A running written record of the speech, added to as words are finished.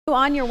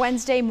On your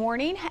Wednesday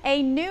morning,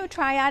 a new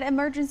Triad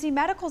emergency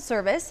medical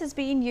service is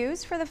being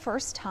used for the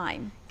first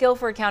time.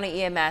 Guilford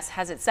County EMS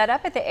has it set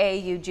up at the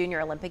AAU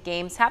Junior Olympic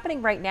Games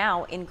happening right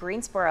now in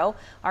Greensboro.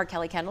 Our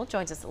Kelly Kendall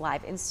joins us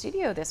live in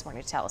studio this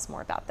morning to tell us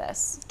more about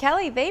this.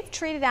 Kelly, they've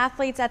treated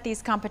athletes at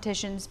these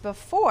competitions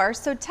before,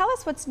 so tell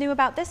us what's new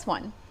about this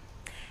one.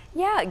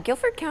 Yeah,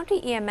 Guilford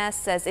County EMS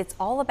says it's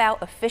all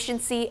about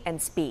efficiency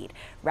and speed.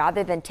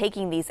 Rather than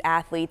taking these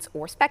athletes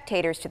or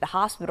spectators to the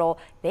hospital,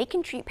 they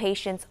can treat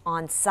patients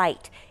on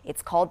site.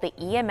 It's called the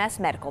EMS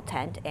Medical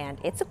Tent, and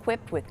it's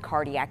equipped with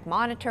cardiac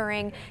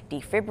monitoring,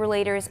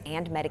 defibrillators,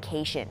 and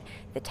medication.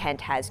 The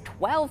tent has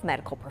 12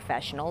 medical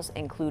professionals,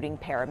 including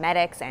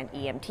paramedics and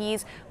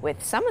EMTs,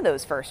 with some of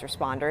those first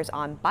responders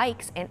on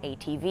bikes and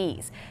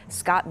ATVs.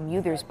 Scott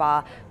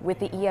Muthersbaugh with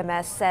the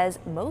EMS says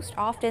most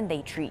often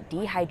they treat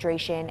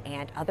dehydration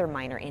and other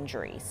minor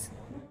injuries.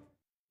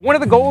 One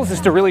of the goals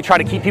is to really try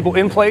to keep people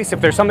in place.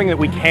 If there's something that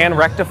we can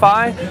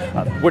rectify,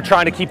 we're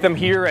trying to keep them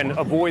here and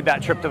avoid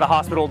that trip to the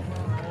hospital,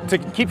 to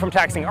keep from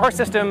taxing our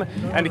system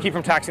and to keep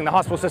from taxing the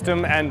hospital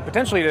system, and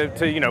potentially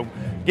to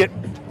get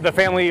the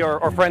family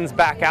or friends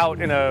back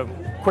out in a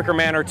quicker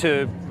manner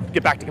to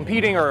get back to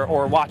competing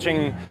or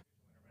watching.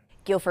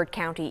 Guilford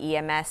County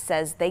EMS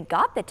says they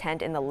got the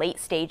tent in the late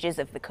stages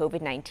of the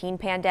COVID-19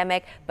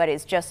 pandemic, but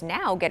is just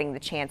now getting the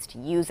chance to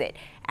use it.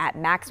 At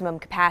maximum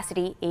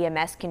capacity,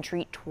 EMS can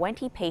treat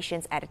 20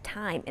 patients at a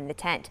time in the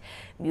tent.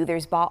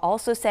 Muthersbaugh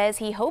also says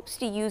he hopes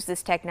to use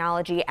this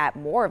technology at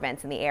more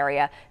events in the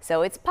area,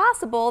 so it's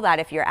possible that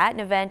if you're at an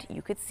event,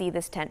 you could see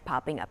this tent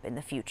popping up in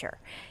the future.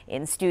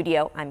 In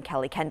studio, I'm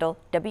Kelly Kendall,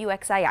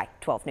 WXII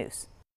 12 News.